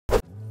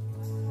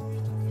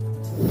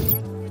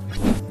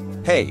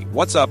Hey,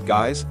 what's up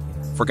guys?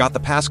 Forgot the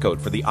passcode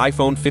for the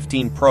iPhone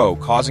 15 Pro,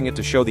 causing it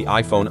to show the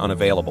iPhone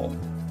unavailable.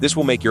 This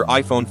will make your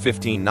iPhone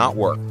 15 not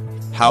work.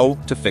 How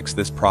to fix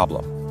this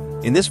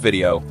problem? In this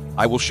video,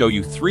 I will show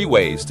you 3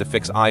 ways to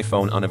fix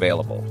iPhone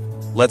unavailable.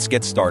 Let's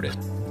get started.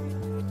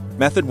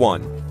 Method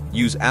 1.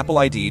 Use Apple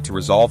ID to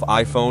resolve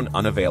iPhone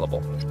unavailable.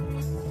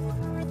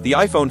 The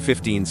iPhone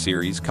 15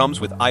 series comes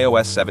with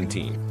iOS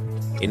 17.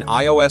 In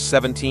iOS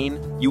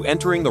 17, you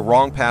entering the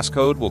wrong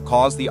passcode will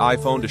cause the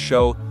iPhone to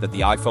show that the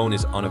iPhone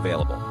is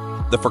unavailable.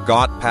 The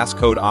Forgot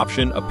Passcode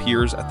option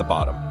appears at the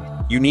bottom.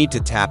 You need to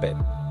tap it.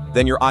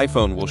 Then your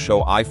iPhone will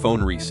show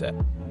iPhone Reset.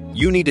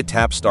 You need to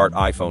tap Start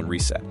iPhone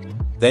Reset.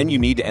 Then you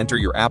need to enter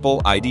your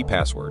Apple ID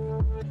password.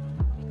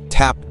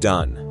 Tap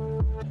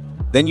Done.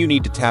 Then you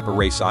need to tap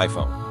Erase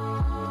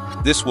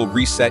iPhone. This will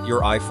reset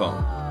your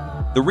iPhone.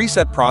 The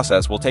reset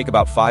process will take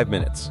about 5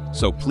 minutes,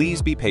 so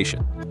please be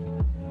patient.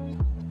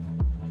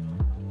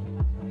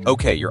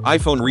 Okay, your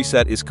iPhone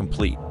reset is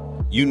complete.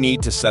 You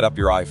need to set up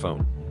your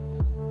iPhone.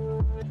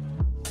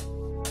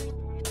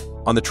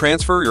 On the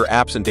Transfer Your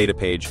Apps and Data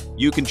page,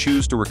 you can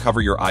choose to recover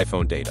your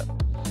iPhone data.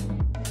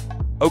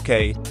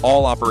 Okay,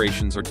 all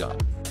operations are done.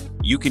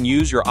 You can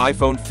use your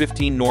iPhone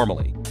 15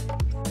 normally.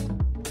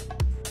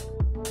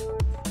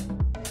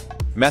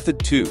 Method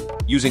 2.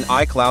 Using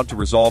iCloud to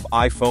resolve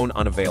iPhone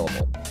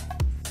unavailable.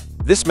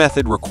 This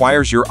method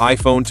requires your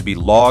iPhone to be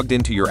logged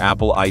into your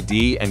Apple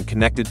ID and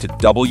connected to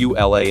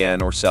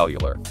WLAN or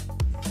cellular.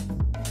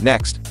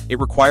 Next, it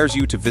requires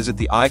you to visit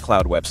the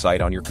iCloud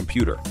website on your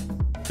computer.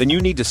 Then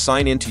you need to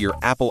sign into your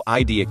Apple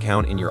ID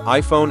account in your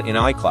iPhone in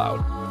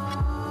iCloud.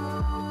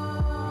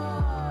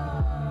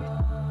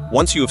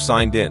 Once you have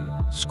signed in,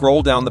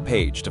 scroll down the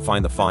page to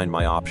find the Find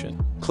My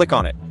option. Click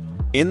on it.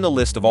 In the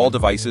list of all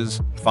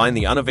devices, find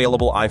the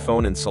unavailable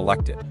iPhone and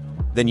select it.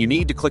 Then you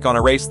need to click on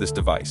Erase this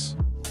device.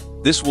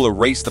 This will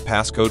erase the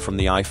passcode from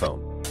the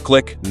iPhone.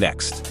 Click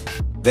Next.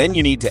 Then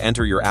you need to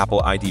enter your Apple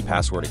ID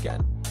password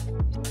again.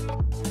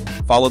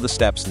 Follow the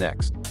steps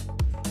next.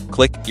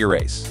 Click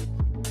Erase.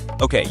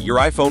 Okay, your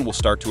iPhone will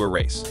start to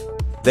erase.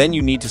 Then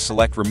you need to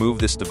select Remove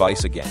this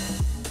device again.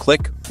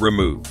 Click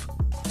Remove.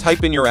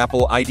 Type in your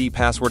Apple ID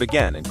password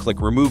again and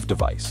click Remove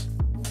device.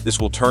 This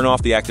will turn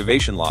off the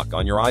activation lock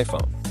on your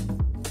iPhone.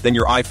 Then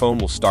your iPhone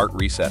will start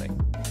resetting.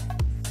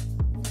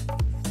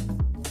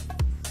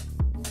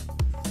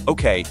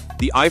 Okay,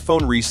 the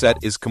iPhone reset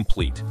is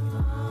complete.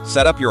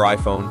 Set up your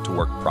iPhone to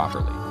work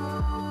properly.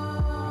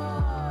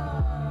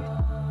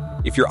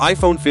 If your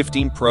iPhone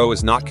 15 Pro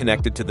is not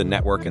connected to the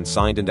network and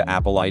signed into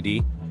Apple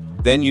ID,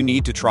 then you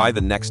need to try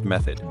the next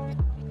method.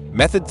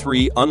 Method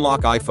 3.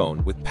 Unlock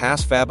iPhone with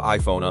PassFab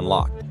iPhone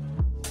Unlock.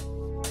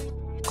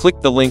 Click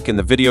the link in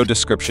the video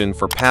description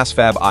for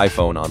PassFab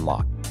iPhone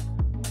Unlock.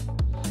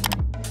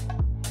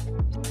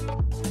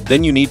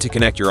 Then you need to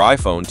connect your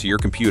iPhone to your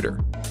computer.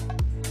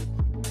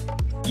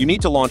 You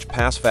need to launch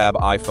PassFab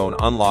iPhone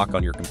Unlock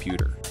on your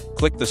computer.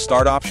 Click the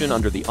Start option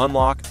under the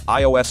Unlock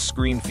iOS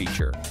screen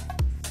feature.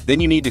 Then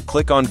you need to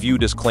click on View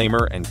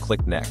Disclaimer and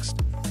click Next.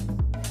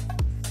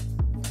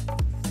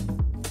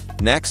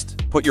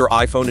 Next, put your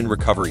iPhone in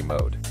recovery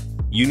mode.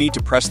 You need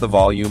to press the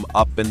volume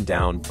up and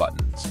down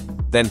buttons.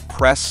 Then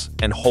press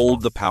and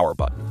hold the power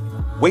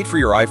button. Wait for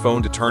your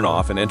iPhone to turn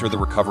off and enter the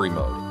recovery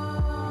mode.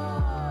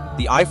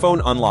 The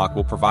iPhone Unlock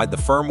will provide the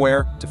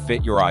firmware to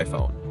fit your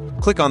iPhone.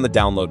 Click on the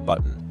Download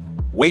button.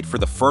 Wait for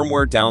the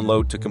firmware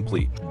download to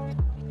complete.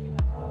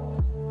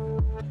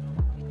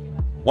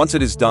 Once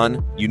it is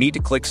done, you need to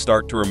click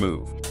Start to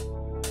remove.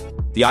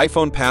 The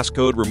iPhone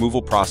passcode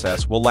removal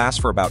process will last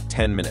for about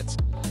 10 minutes.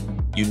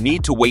 You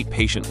need to wait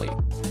patiently.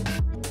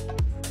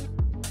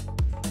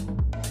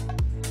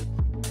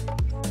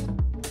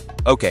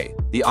 Okay,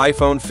 the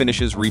iPhone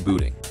finishes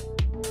rebooting.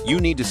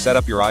 You need to set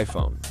up your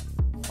iPhone.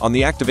 On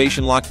the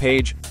activation lock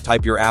page,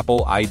 type your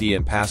Apple ID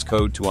and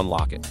passcode to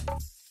unlock it.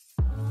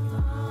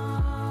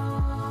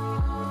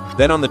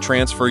 Then on the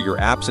Transfer Your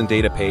Apps and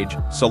Data page,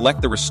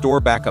 select the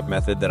Restore Backup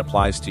method that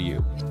applies to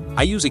you.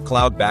 I use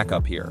iCloud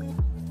Backup here.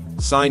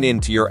 Sign in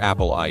to your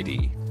Apple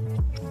ID.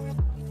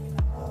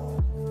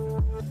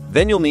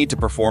 Then you'll need to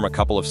perform a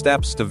couple of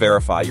steps to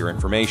verify your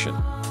information.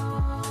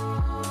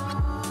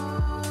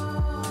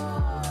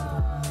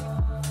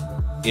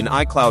 In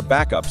iCloud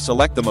Backup,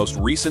 select the most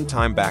recent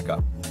time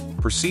backup.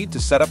 Proceed to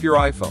set up your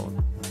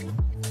iPhone.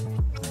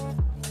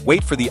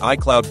 Wait for the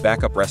iCloud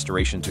Backup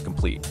restoration to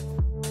complete.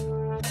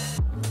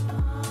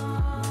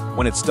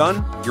 When it's done,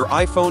 your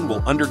iPhone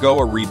will undergo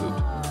a reboot.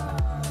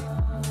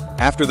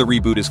 After the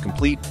reboot is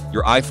complete,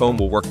 your iPhone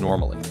will work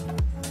normally.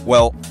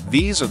 Well,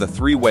 these are the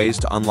 3 ways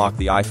to unlock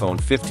the iPhone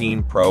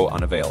 15 Pro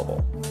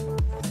unavailable.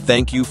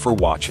 Thank you for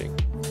watching.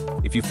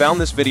 If you found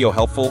this video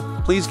helpful,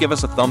 please give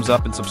us a thumbs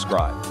up and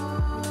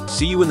subscribe.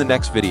 See you in the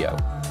next video.